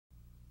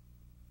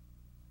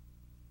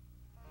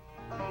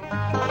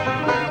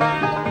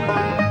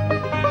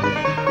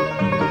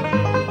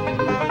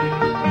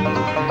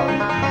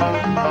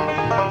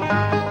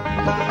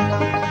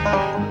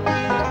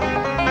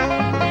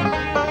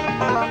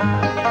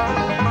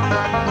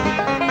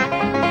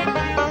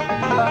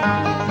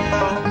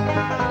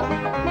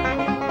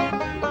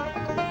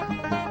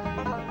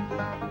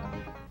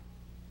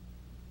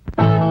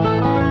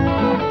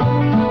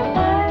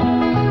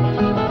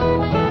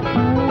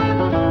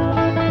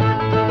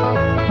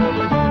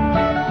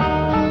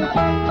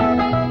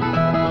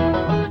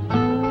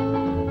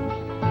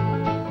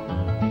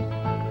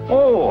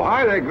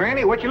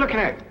What you looking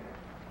at?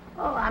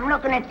 Oh, I'm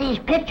looking at these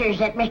pictures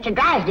that Mr.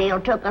 Drysdale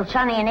took of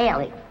Sonny and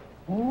Elly.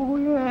 Oh,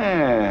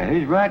 yeah.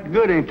 He's right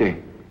good, ain't they?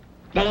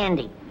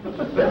 Dandy.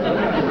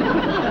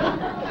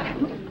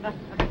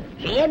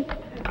 Jed,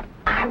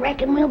 I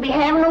reckon we'll be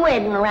having a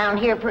wedding around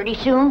here pretty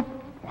soon.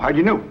 How'd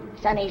you know?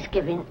 Sonny's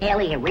giving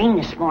Elly a ring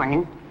this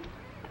morning.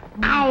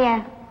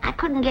 I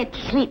couldn't get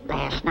to sleep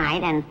last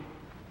night, and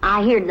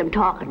I heard them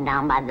talking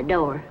down by the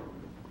door.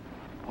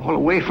 All the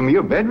way from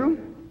your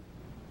bedroom?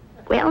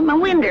 Well, my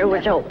window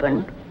was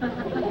open.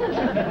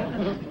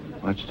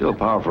 Well, it's still a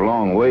powerful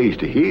long ways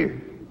to hear.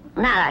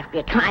 Now if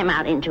you climb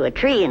out into a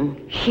tree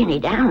and shinny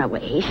down a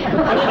ways. You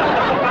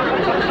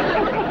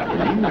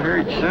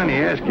heard Sonny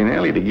asking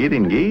Elly to get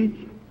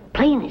engaged?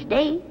 Plain as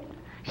day.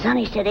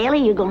 Sonny said,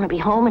 Elly, you going to be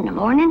home in the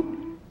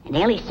morning? And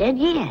Elly said,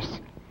 yes.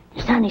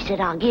 And Sonny said,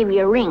 I'll give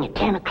you a ring at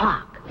 10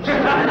 o'clock.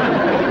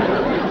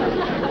 Yeah,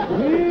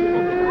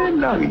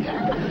 nice.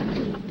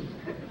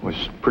 Was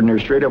putting her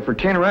straight up for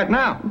 10 right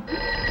now.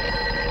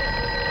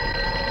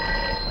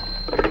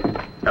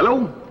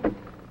 Hello?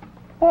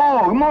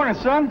 Oh, good morning,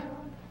 son.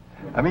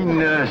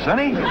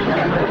 Sonny?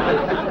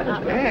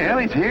 Yeah,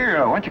 Elly's here.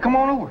 Why don't you come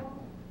on over?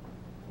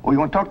 Oh, you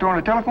want to talk to her on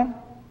the telephone?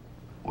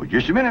 Well,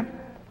 just a minute.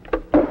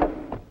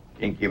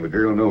 Can't give a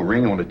girl no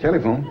ring on the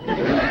telephone.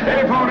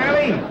 Telephone,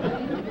 Elly!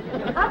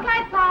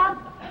 Okay, Pa.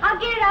 I'll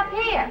get it up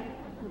here.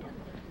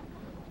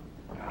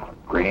 Oh,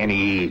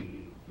 Granny,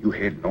 you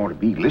hadn't ought to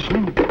be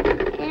listening.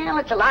 Well,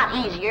 it's a lot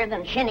easier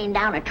than shinning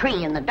down a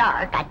tree in the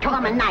dark. I took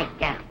him a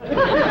nightgown.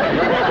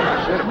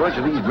 Sent a bunch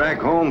of these back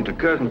home to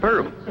Cousin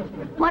Pearl.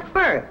 What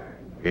for?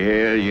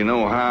 Yeah, you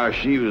know how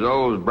she was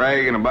always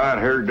bragging about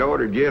her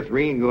daughter,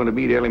 Jethrine, going to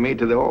beat Elly May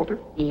to the altar?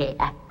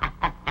 Yeah.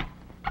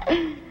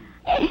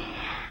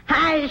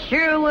 I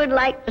sure would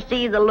like to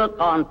see the look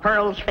on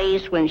Pearl's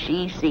face when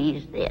she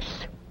sees this.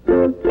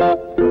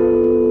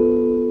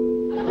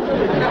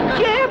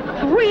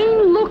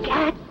 Jethrine, look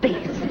at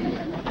this.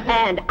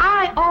 And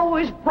I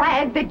always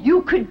bragged that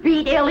you could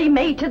beat Elly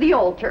May to the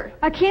altar.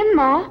 I can,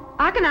 Ma.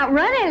 I can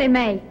outrun Elly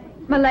May.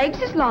 My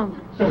legs is long.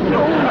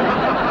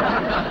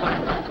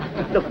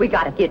 Look, we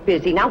gotta get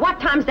busy. Now, what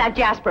time's that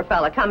Jasper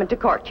fella coming to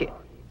court you?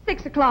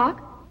 6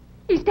 o'clock.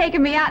 He's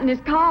taking me out in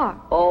his car.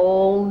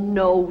 Oh,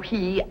 no,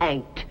 he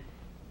ain't.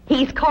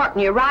 He's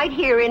courting you right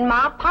here in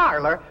my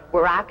parlor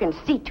where I can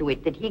see to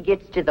it that he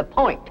gets to the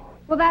point.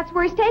 Well, that's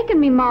where he's taking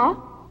me, Ma.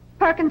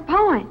 Perkins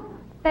Point.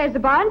 There's a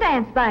barn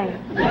dance there.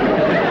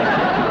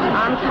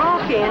 I'm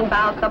talking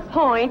about the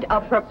point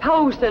of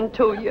proposing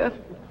to you.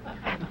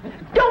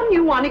 Don't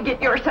you want to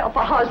get yourself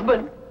a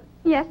husband?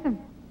 Yes, sir.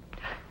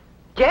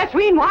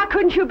 Jethrine, why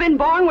couldn't you have been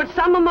born with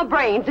some of my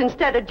brains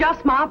instead of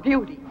just my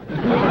beauty? Of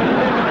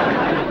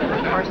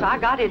course, I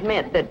gotta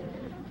admit that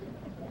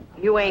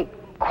you ain't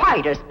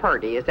quite as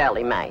pretty as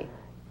Elly May.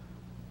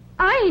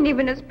 I ain't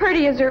even as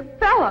pretty as her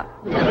fella.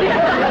 You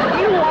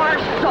are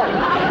so...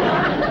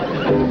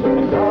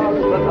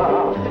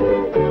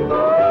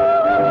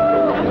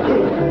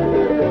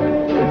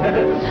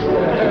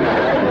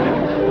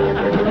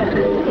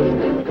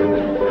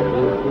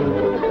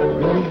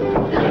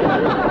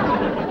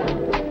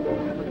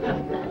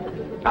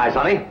 Hi,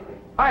 Sonny.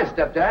 Hi,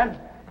 Stepdad.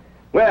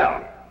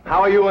 Well,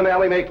 how are you and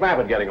Elly May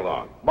Clampett getting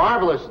along?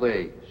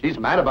 Marvelously. She's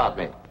mad about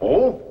me.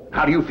 Oh?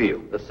 How do you feel?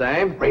 The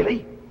same?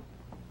 Really?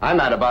 I'm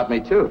mad about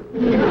me, too.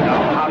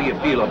 Now, how do you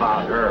feel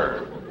about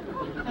her?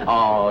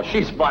 Oh,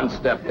 she's fun,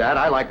 Stepdad.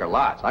 I like her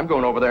lots. I'm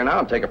going over there now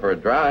and take her for a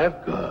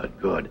drive. Good,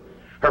 good.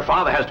 Her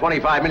father has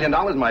 $25 million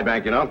in my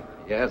bank, you know.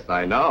 Yes,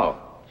 I know.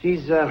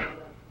 She's,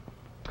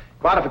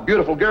 quite a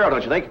beautiful girl,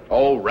 don't you think?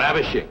 Oh,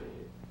 ravishing.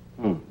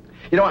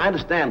 You know, I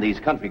understand these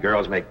country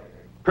girls make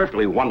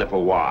perfectly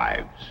wonderful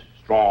wives.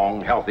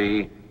 Strong,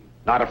 healthy,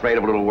 not afraid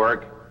of a little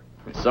work.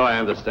 So I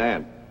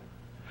understand.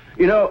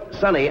 You know,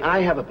 Sonny,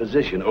 I have a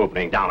position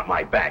opening down at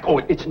my bank. Oh,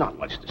 it's not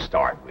much to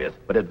start with,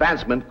 but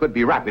advancement could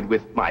be rapid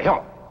with my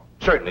help.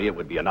 Certainly, it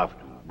would be enough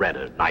to rent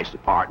a nice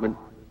apartment,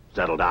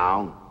 settle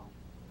down,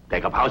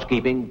 take up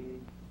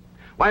housekeeping.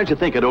 Why don't you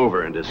think it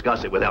over and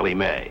discuss it with Elly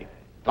May?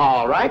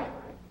 All right.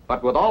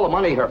 But with all the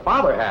money her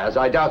father has,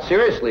 I doubt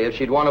seriously if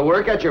she'd want to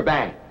work at your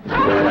bank.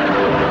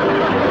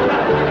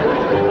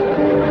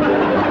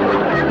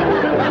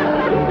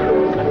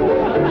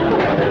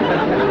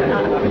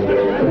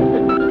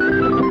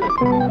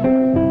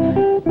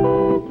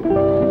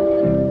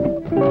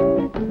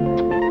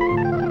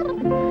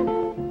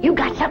 You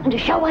got something to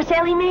show us,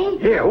 Elly May?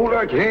 Yeah, hold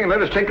out your hand.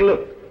 Let us take a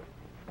look.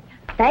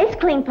 Face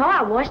clean, Pa.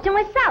 I washed him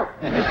with soap.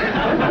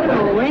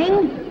 No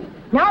ring?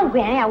 No,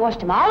 Granny, I washed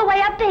him all the way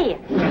up to here.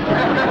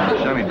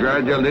 Sonny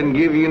Drysdale didn't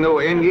give you no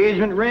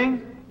engagement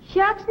ring?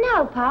 Shucks,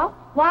 no, Pa.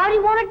 Why would he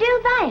want to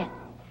do that?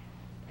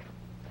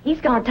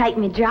 He's going to take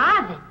me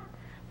driving.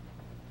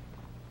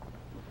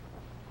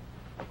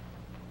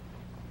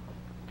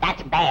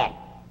 That's bad.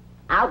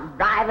 Out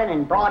driving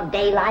in broad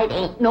daylight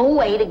ain't no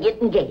way to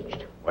get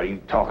engaged. What are you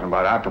talking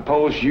about? I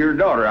proposed to your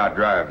daughter out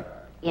driving.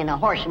 In a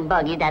horse and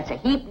buggy, that's a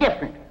heap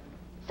different.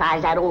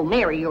 Besides, that old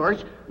mare of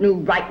yours knew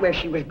right where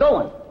she was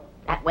going.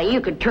 That way you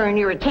could turn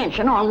your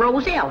attention on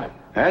Rosella.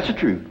 That's the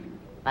truth.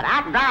 But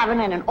out driving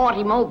in an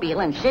automobile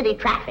in city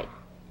traffic,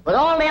 with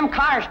all them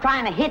cars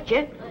trying to hit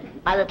you,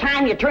 by the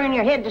time you turn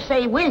your head to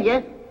say, will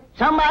you,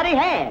 somebody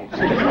has.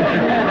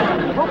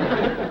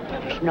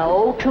 There's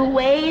no two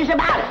ways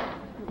about it.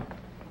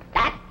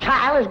 That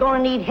child is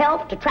going to need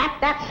help to trap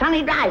that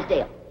Sonny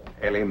Drysdale.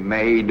 Elly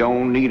May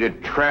don't need to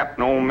trap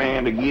no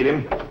man to get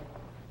him.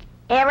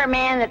 Every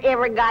man that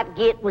ever got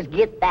get was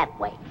get that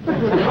way.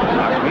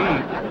 Not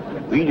me.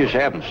 We just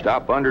happened to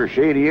stop under a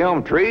shady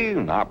elm tree,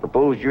 and I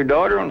proposed to your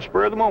daughter on the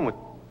spur of the moment.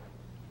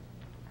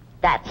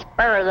 That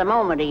spur of the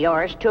moment of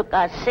yours took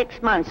us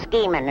 6 months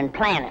scheming and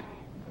planning.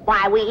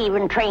 Why, we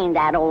even trained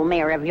that old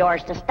mare of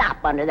yours to stop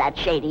under that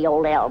shady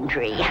old elm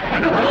tree.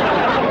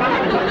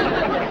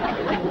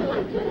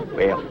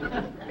 Well,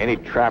 any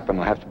trapping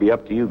will have to be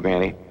up to you,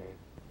 Granny.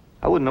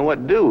 I wouldn't know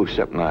what to do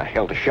except when I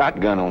held a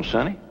shotgun on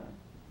Sonny.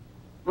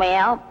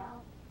 Well,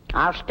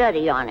 I'll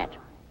study on it.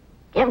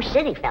 Them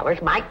city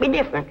fellers might be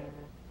different.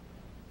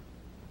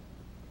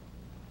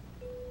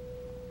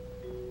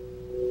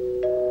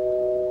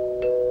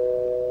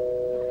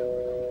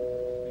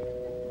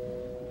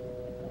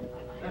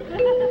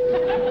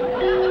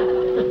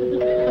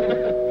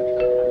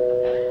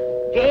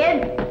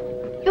 Jed,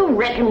 you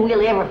reckon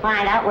we'll ever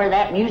find out where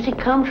that music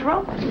comes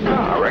from?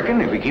 I reckon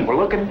if we keep a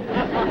looking.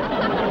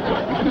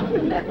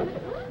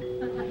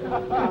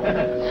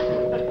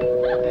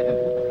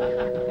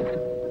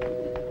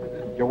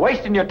 You're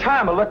wasting your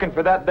time looking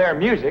for that there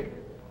music.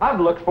 I've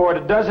looked for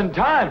it a dozen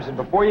times, and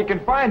before you can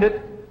find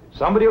it,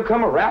 somebody will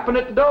come a-rapping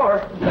at the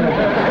door.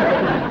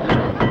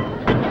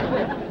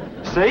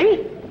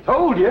 See?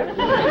 Told you.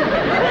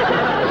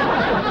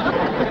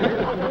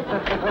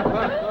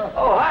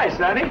 Oh, hi,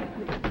 Sonny.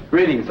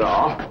 Greetings,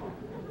 all.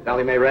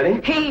 Elly May ready?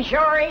 She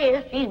sure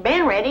is. She's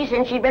been ready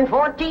since she's been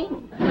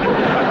 14.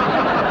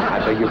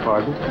 I beg your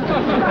pardon?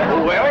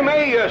 Oh, Elly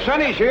May,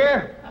 Sonny's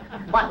here.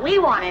 What we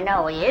want to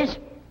know is,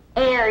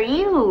 are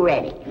you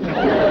ready?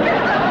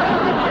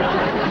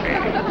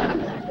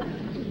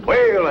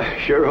 Well, I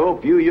sure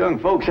hope you young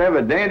folks have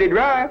a dandy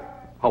drive.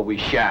 Oh, we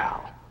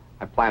shall.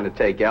 I plan to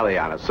take Elly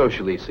on a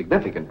socially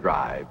significant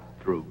drive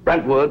through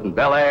Brentwood and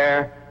Bel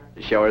Air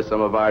to show her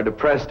some of our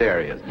depressed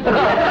areas.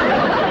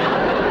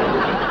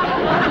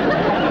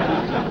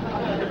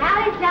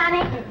 Howdy,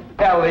 Sonny.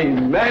 Elly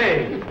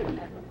May!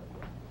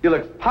 You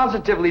look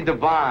positively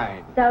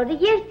divine. So do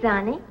you,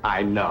 Sonny.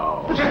 I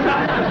know.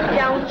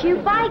 Don't you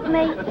bite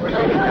me.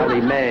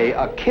 Elly May,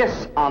 a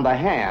kiss on the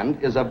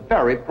hand is a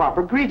very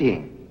proper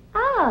greeting.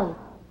 Oh.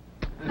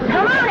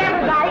 Come on,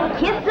 everybody.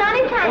 Kiss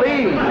Sonny's hand.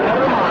 Please,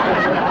 never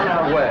mind. We're on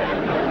our way.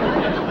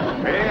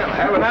 Well,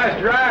 have a nice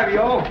drive,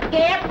 y'all.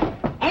 Yep.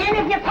 And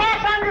if you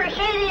pass under a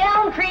shady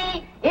elm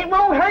tree, it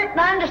won't hurt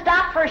none to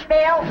stop for a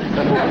spell.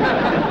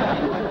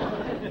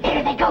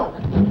 There they go.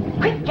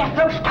 Quick,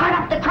 Jethro, start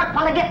up the truck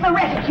while I get my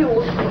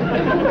reticule.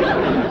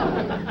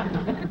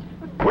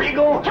 Where you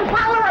going? To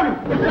follow them.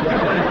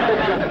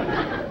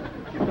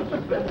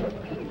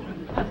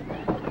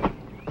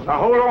 Now,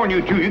 hold on,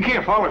 you two. You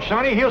can't follow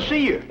Sonny. He'll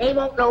see you. They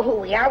won't know who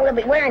we are. We'll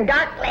be wearing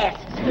dark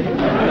glasses.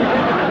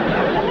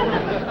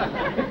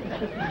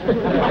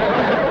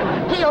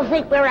 He'll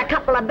think we're a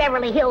couple of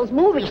Beverly Hills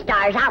movie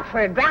stars out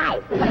for a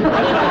drive. Come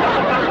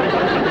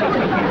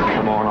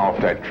on off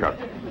that truck.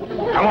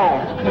 Come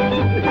on.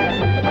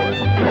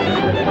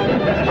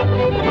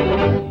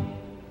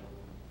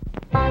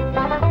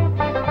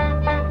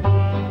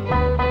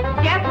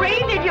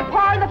 Jethrine, did you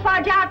pour the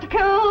fudge out to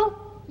cool?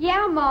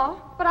 Yeah, Ma,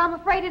 but I'm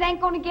afraid it ain't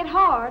going to get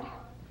hard.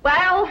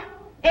 Well,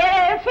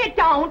 if it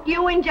don't,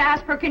 you and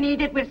Jasper can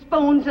eat it with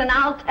spoons, and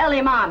I'll tell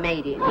him I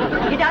made it.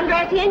 You done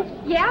dressing?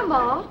 Yeah,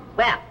 Ma.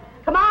 Well,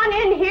 come on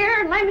in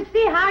here and let me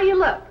see how you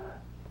look.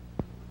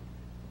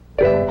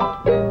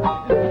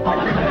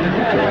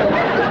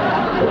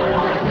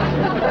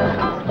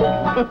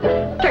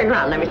 Turn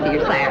around, let me see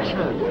your sash.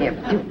 Here,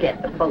 do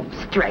get the bow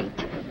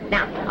straight.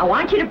 Now, I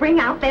want you to bring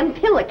out them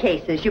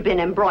pillowcases you've been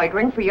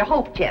embroidering for your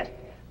hope chest.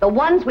 The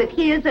ones with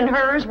his and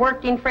hers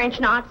worked in French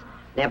knots.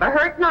 Never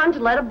hurt none to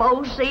let a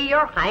beau see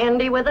you're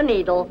handy with a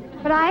needle.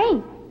 But I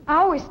ain't. I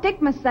always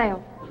stick myself.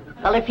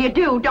 Well, if you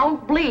do,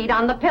 don't bleed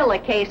on the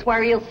pillowcase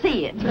where you'll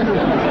see it.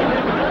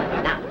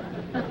 Now,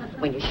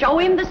 when you show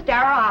him the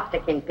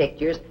stereopticon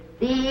pictures,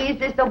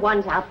 these is the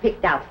ones I've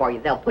picked out for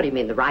you. They'll put him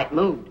in the right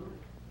mood.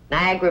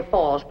 Niagara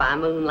Falls by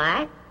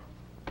moonlight,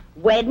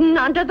 Wedding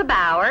under the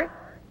Bower,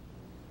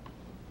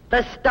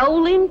 The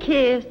Stolen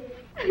Kiss,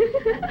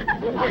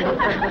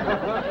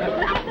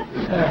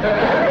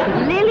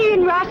 Lily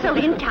and Russell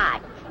in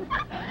tights.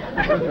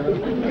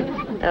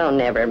 Oh,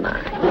 never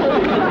mind.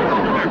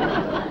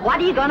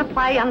 What are you going to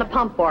play on the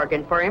pump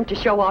organ for him to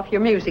show off your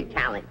music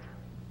talent?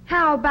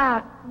 How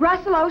about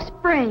Russell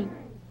O'Spring?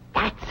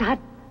 That's a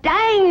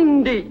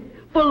dandy,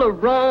 full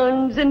of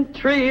runs and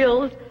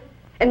trills.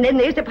 And then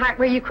there's the part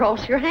where you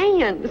cross your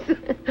hands.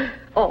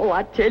 Oh,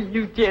 I tell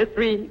you,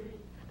 Jethrine,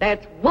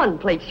 that's one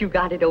place you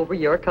got it over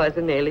your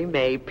cousin Elly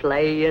May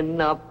playing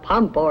the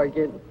pump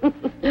organ.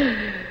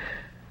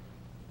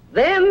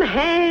 Them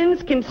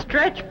hands can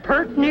stretch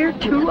pert near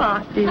 2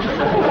 octaves.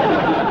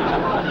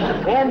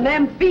 And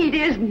them feet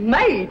is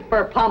made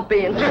for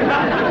pumping.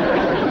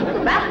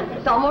 Well,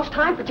 it's almost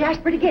time for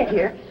Jasper to get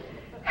here.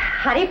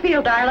 How do you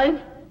feel,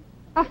 darling?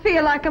 I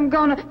feel like I'm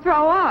gonna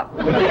throw up.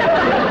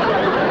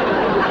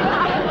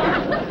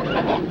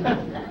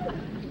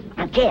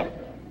 Now, Jen,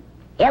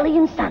 Elly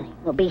and Sonny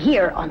will be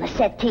here on the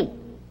settee.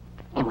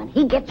 And when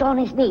he gets on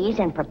his knees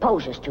and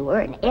proposes to her,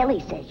 and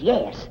Elly says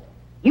yes,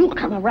 you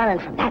come a-running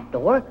from that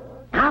door,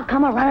 I'll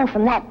come a-running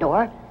from that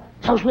door,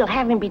 so's we'll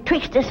have him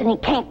betwixt us and he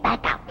can't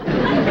back out.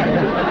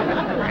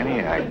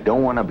 Annie, I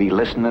don't want to be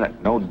listening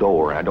at no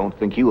door. I don't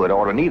think you would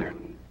ought to neither.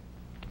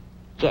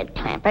 Jed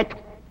Clampett,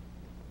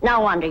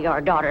 no wonder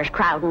your daughter's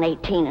crowding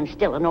 18 and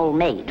still an old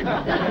maid.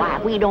 Why,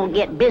 if we don't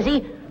get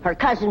busy, her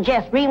cousin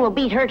Jethrine will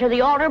beat her to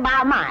the altar by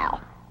a mile.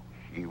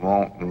 She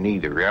won't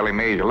neither. Elly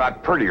May's a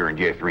lot prettier than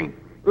Jethrine.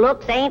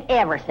 Looks ain't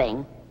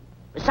everything.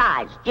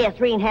 Besides,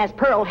 Jethrine has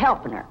Pearl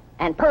helping her,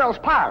 and Pearl's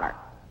parlor.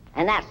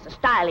 And that's the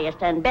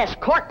styliest and best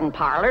courting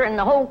parlor in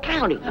the whole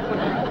county.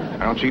 I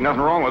don't see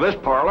nothing wrong with this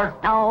parlor.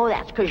 Oh,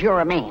 that's 'cause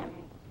you're a man.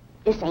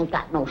 This ain't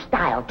got no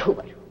style to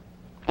it.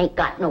 Ain't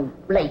got no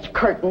lace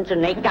curtains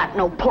and ain't got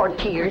no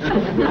portieres.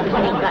 Ain't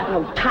got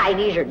no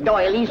tidies or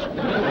doilies.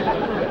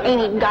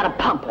 Ain't even got a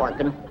pump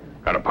organ.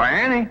 Got a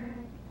piano?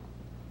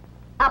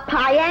 A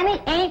piano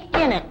ain't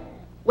in it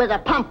with a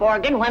pump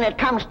organ when it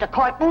comes to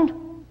courting.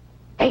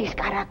 They's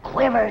got a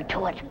quiver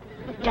to it.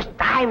 Just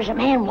drives a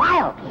man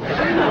wild.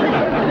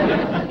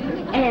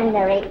 And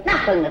there ain't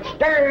nothing that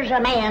stirs a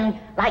man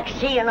like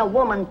seeing a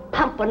woman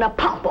pumping a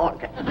pump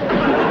organ.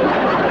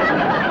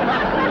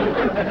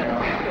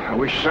 I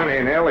wish Sonny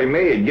and Elly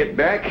May would get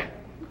back.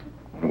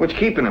 What's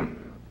keeping them?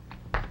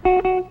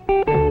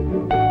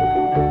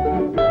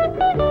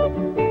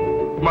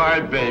 My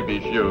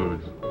baby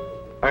shoes.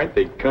 Aren't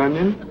they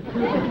cunning?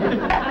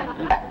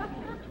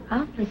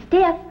 Awfully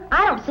stiff.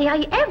 I don't see how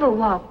you ever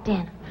walked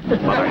in.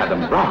 Mother had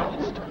them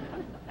bronzed.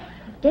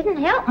 Didn't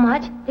help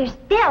much. They're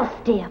still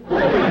stiff.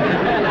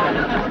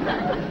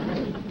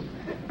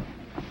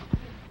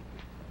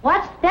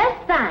 What's this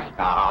thing?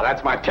 Oh,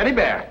 that's my teddy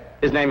bear.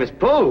 His name is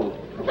Pooh.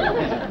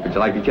 Would you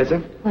like to kiss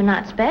him? Well,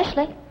 not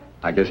especially.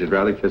 I guess you'd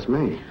rather kiss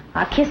me.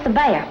 I'll kiss the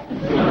bear.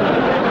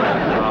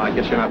 Oh, I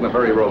guess you're not in a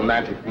very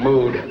romantic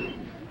mood.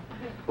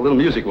 A little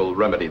music will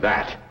remedy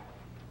that.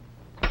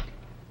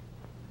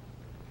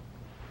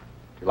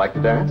 You like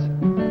to dance?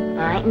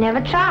 I ain't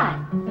never tried.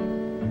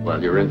 Well,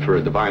 you're in for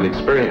a divine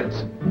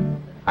experience.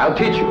 I'll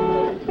teach you.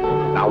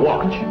 Now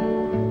watch.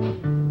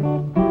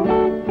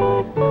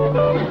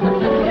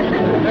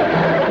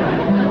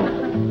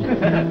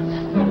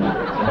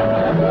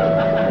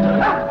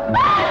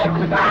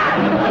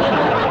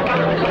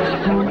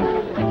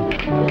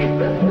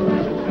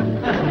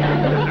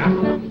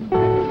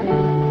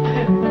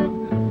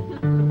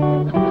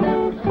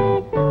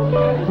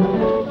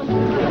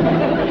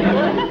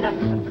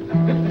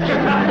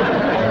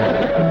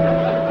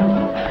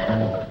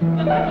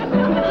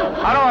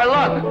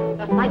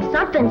 Like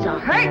something's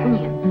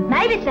a-hurting you.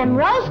 Maybe it's them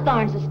rose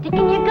thorns are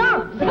sticking your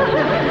gums.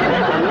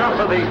 Enough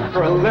of these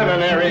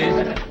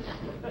preliminaries.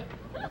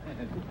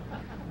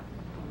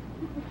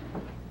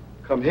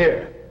 Come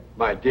here,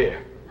 my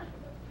dear.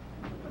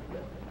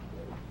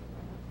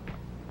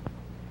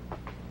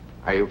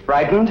 Are you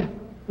frightened?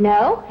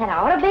 No, that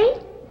ought to be.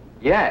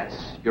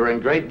 Yes, you're in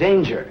great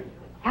danger.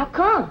 How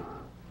come?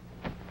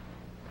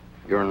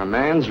 You're in a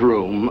man's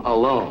room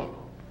alone.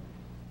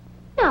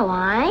 No,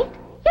 I ain't.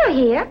 You're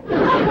here.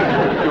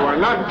 You are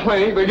not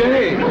playing the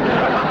game.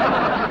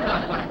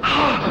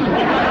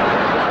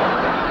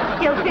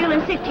 Still feeling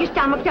sick to your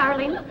stomach,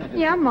 darling?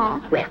 Yeah, Ma.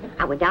 Well,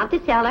 I went down to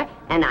the cellar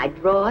and I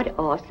drawed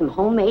off some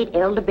homemade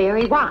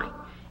elderberry wine.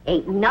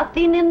 Ain't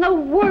nothing in the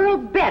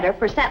world better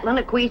for settling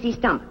a queasy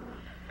stomach.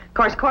 Of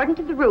course, according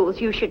to the rules,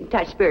 you shouldn't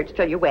touch spirits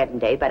till your wedding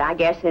day, but I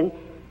guess in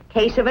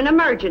case of an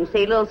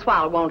emergency, a little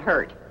swallow won't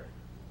hurt.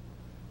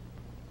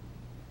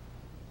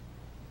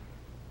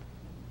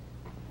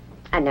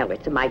 I know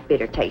it's a mite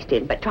bitter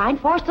tasting, but try and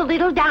force a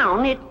little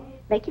down. It'll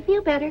make you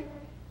feel better.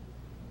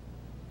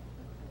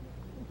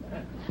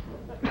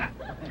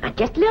 Now,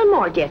 just a little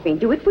more, Jethrine.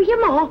 Do it for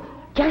your ma.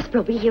 Jasper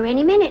will be here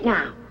any minute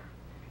now.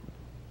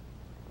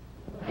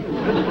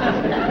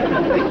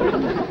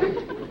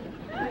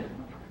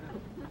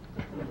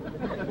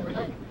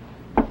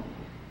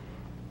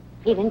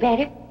 Feeling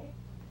better?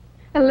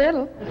 A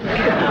little.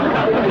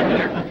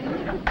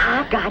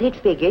 I got it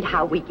figured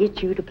how we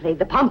get you to play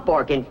the pump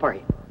organ for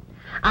him.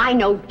 I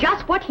know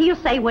just what he'll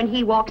say when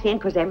he walks in,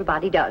 because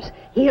everybody does.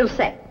 He'll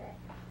say,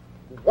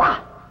 "Why,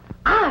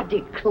 I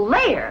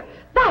declare,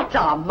 that's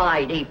a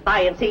mighty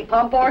fancy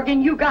pump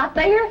organ you got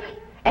there."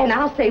 And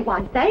I'll say,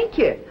 "Why, thank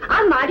you.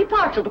 I'm mighty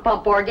partial to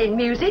pump organ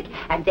music."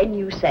 And then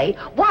you say,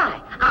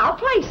 "Why, I'll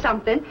play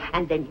something."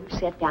 And then you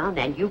sit down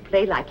and you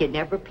play like you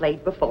never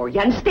played before. You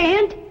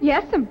understand?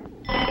 Yes'm.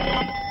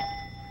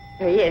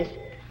 There he is.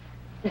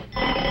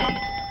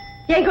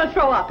 You ain't gonna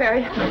throw up, are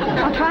you?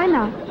 I'll try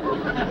not.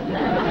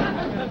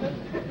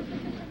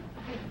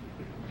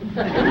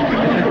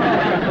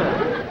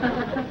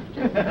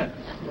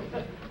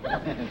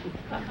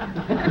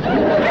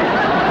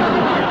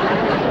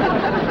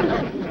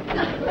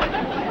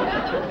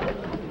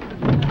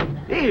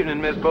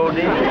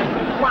 Bodine.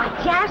 Why,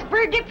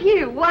 Jasper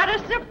Depew, what a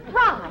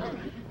surprise.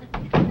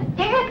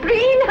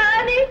 Jethrine,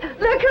 honey,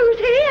 look who's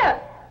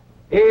here.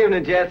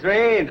 Evening,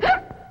 Jethrine.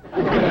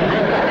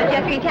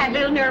 Jethrine's had a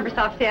little nervous,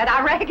 I've said.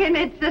 I reckon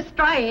it's the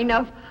strain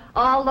of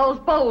all those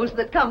bows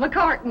that come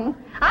a-courting.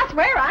 I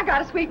swear I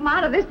got a sweep 'em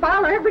out of this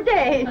parlor every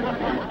day.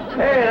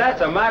 Hey,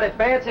 that's a mighty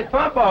fancy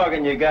pump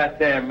organ you got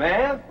there,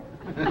 ma'am.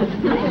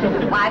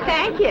 Why,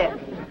 thank you.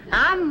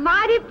 I'm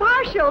mighty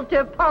partial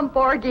to pump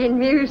organ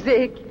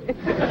music.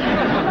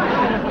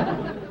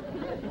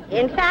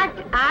 In fact,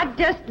 I'd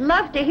just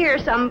love to hear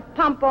some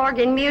pump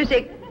organ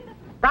music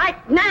right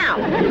now.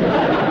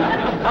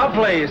 I'll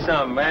play you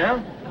some,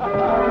 ma'am.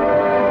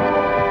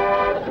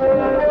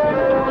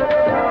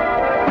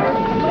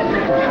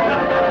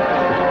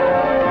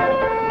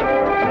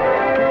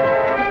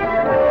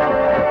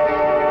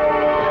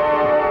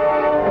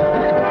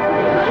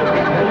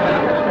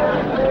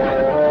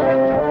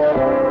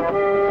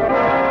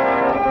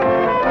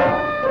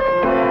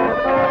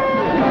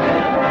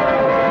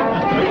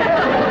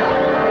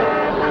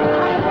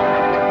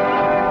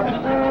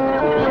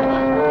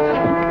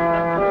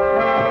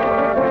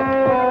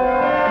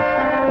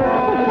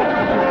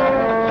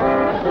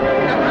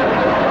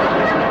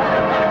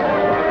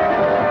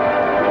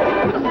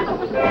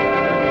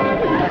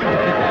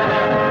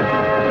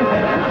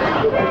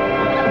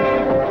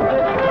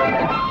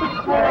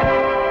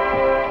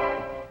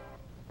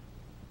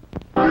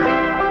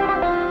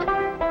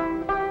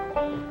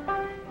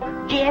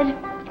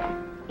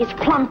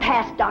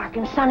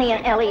 And Sonny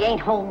and Elly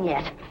ain't home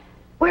yet.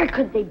 Where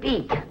could they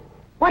be?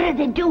 What are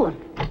they doing?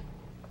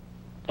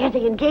 Are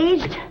they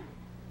engaged?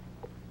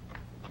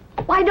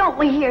 Why don't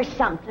we hear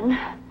something?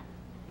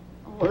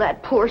 Oh,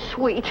 that poor,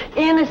 sweet,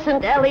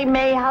 innocent Elly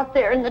May out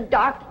there in the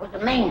dark with a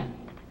man.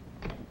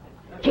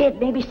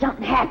 Jed, maybe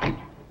something happened.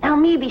 Now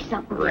maybe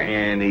something.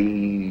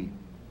 Granny,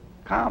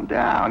 calm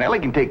down. Elly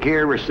can take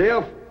care of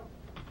herself.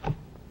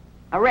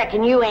 I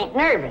reckon you ain't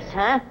nervous,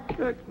 huh?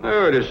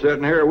 No, just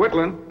sitting here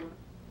whittling.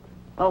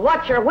 Well,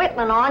 what you're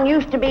whittling on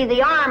used to be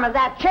the arm of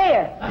that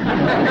chair.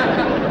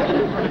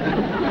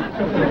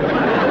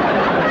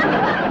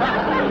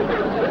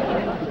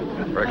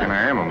 Reckon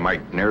I am a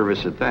mite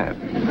nervous at that.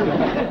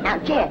 Now,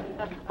 Jed,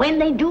 when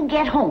they do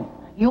get home,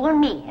 you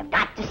and me have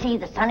got to see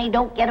that Sonny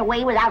don't get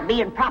away without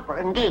being proper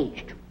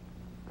engaged.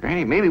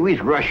 Granny, maybe we's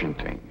rushing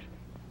things.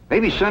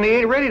 Maybe Sonny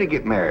ain't ready to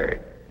get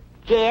married.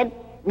 Jed,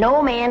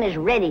 no man is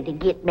ready to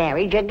get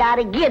married. You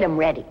gotta get him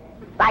ready.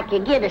 Like you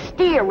get a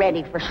steer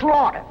ready for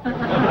slaughter.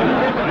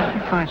 Can't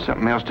you find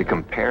something else to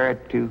compare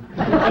it to?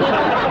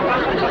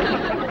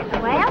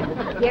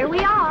 Well, here we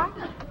are.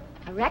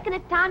 I reckon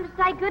it's time to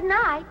say good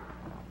night.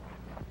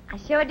 I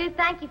sure do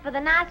thank you for the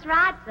nice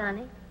ride,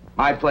 Sonny.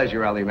 My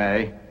pleasure, Elly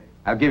May.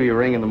 I'll give you a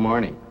ring in the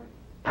morning.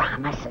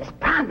 Promises,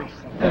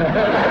 promises.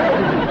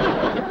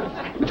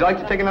 Would you like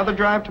to take another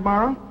drive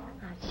tomorrow?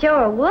 I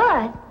sure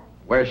would.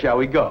 Where shall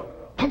we go?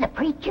 To the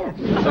preacher.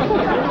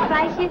 Any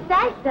place you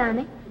say,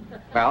 Sonny.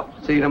 Well,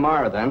 see you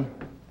tomorrow, then.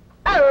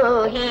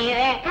 Oh,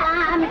 here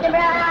comes the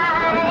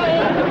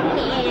bride.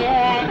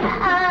 Here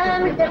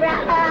comes the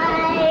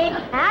bride.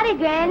 Howdy,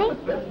 Granny.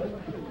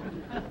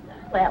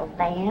 Well,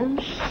 then,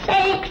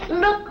 sakes,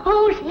 look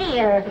who's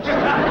here.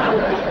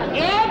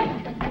 Ed,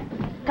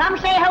 come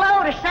say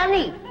hello to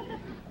Sonny.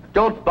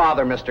 Don't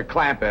bother, Mr.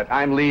 Clampett.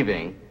 I'm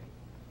leaving.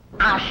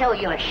 I'll show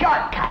you a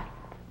shortcut.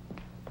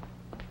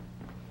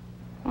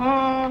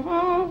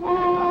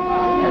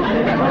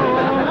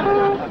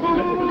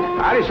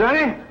 Howdy,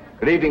 Sonny.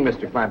 Good evening,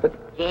 Mr. Clampett.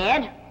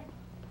 Jed,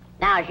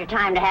 now's your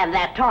time to have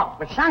that talk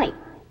with Sonny.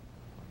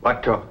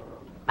 What talk?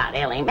 About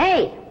Elly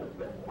May.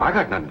 I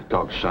got nothing to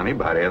talk to Sonny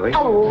about, Elly.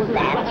 Oh,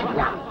 that's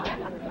right.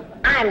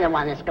 I'm the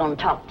one that's going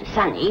to talk to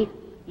Sonny.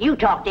 You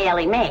talk to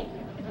Elly May.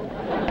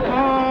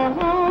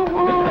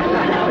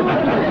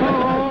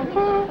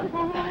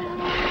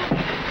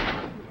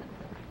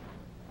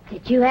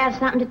 Did you have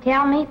something to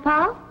tell me,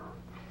 Paul?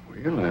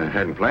 Well, I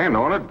hadn't planned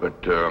on it,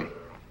 but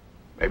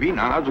maybe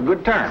now's a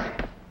good time.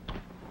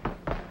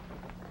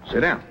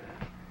 Sit down.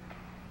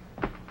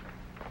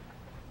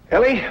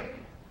 Elly?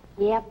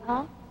 Yeah,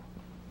 Paul?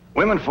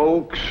 Women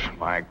folks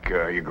like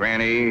your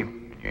granny,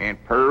 your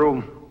Aunt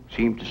Pearl,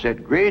 seem to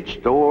set great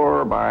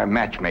store by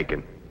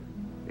matchmaking.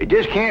 They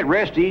just can't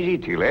rest easy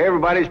till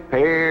everybody's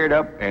paired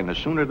up, and the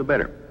sooner the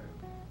better.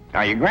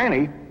 Now, your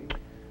granny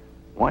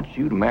wants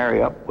you to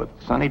marry up with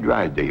Sonny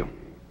Drysdale.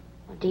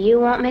 Well, do you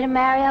want me to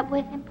marry up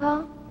with him,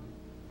 Paul?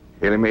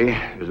 Elly May,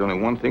 there's only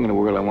one thing in the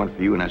world I want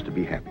for you, and that's to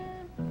be happy.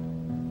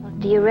 Well,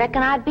 do you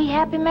reckon I'd be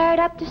happy married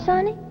up to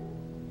Sonny?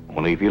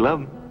 Only if you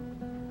love him.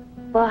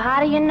 Well,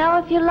 how do you know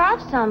if you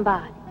love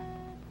somebody?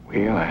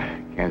 Well, I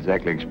can't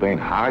exactly explain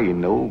how you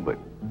know, but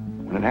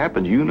when it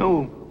happens, you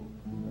know.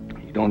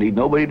 You don't need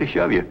nobody to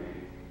shove you.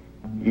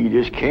 You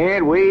just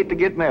can't wait to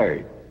get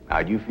married.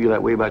 Now, do you feel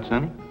that way about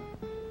Sonny?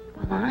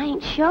 Well, I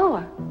ain't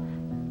sure.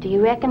 Do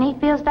you reckon he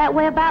feels that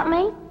way about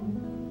me?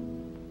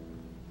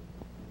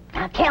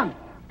 Now, tell me,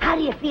 how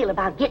do you feel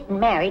about getting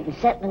married and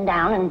settling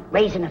down and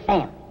raising a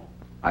family?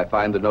 I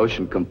find the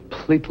notion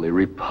completely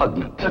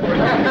repugnant. Good.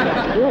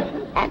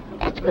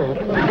 That's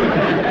good.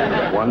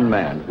 One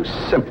man who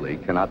simply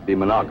cannot be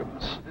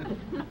monogamous.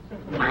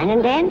 Fine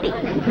and dandy.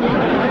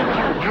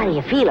 How do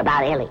you feel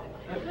about Ellie?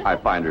 I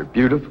find her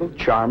beautiful,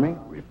 charming,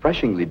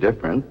 refreshingly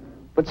different,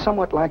 but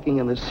somewhat lacking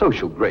in the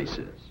social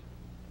graces.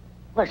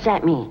 What's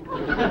that mean?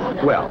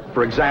 Well,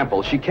 for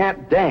example, she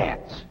can't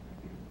dance.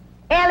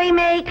 Elly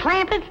May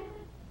Clampett?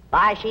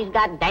 Why, she's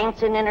got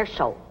dancing in her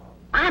soul.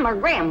 I'm her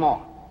grandma,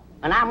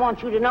 and I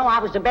want you to know I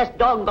was the best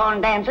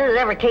doggone dancer that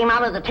ever came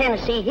out of the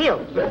Tennessee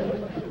hills.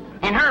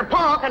 And her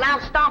pa can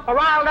outstomp a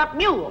riled-up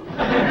mule.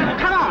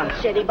 Come on,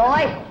 city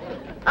boy.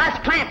 Us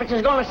Clampetts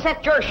is going to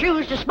set your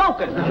shoes to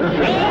smoking.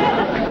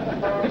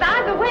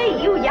 By the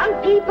way, you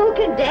young people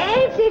can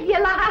dance if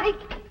you like.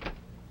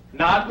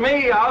 Not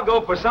me. I'll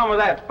go for some of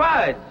that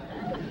fudge.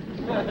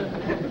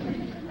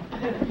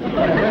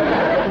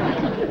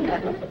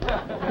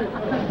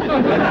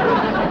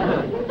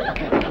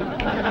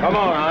 Come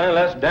on, honey,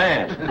 let's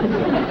dance.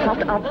 I'll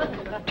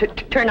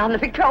turn on the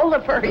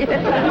Victrola for you.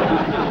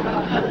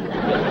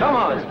 Come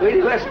on,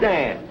 sweetie, let's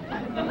dance.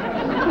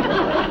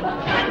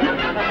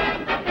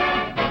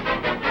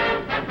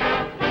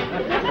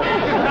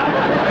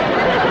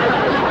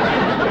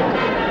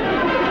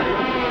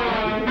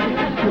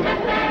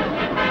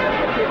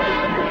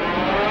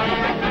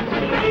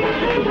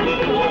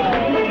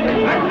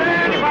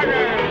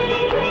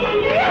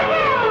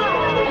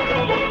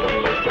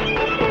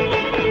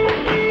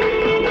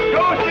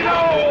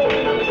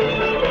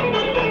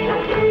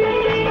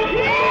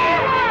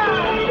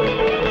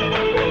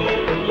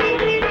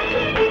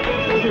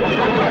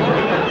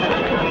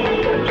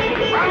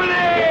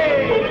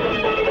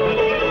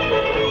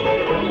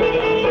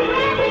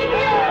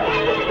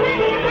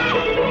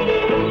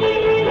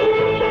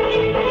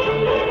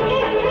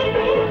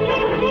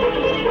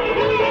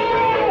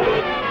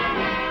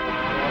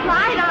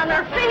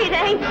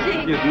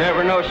 You'd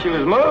never know she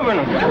was moving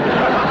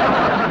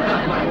them.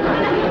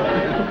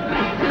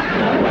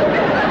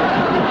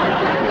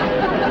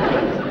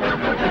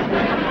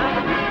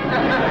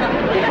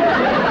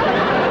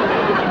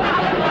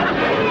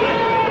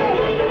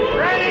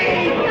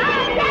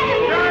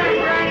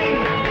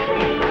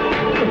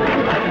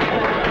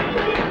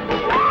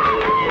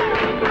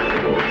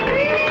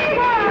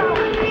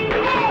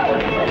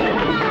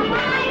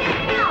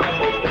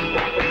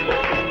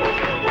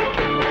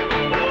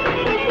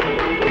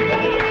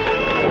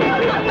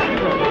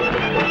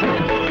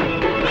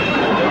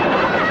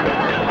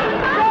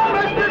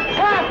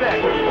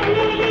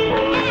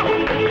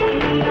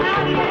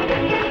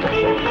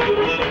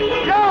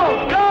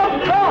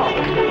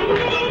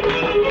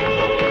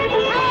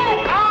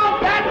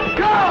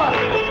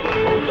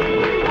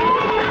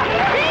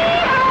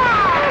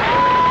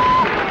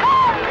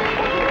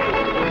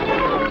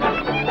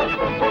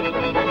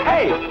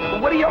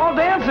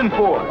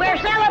 For? We're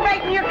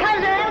celebrating your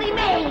cousin Elly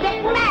May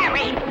getting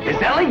married.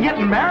 Is Elly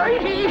getting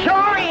married? She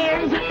sure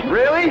is.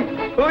 Really?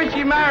 Who is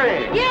she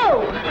marrying?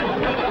 You.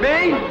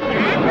 Me?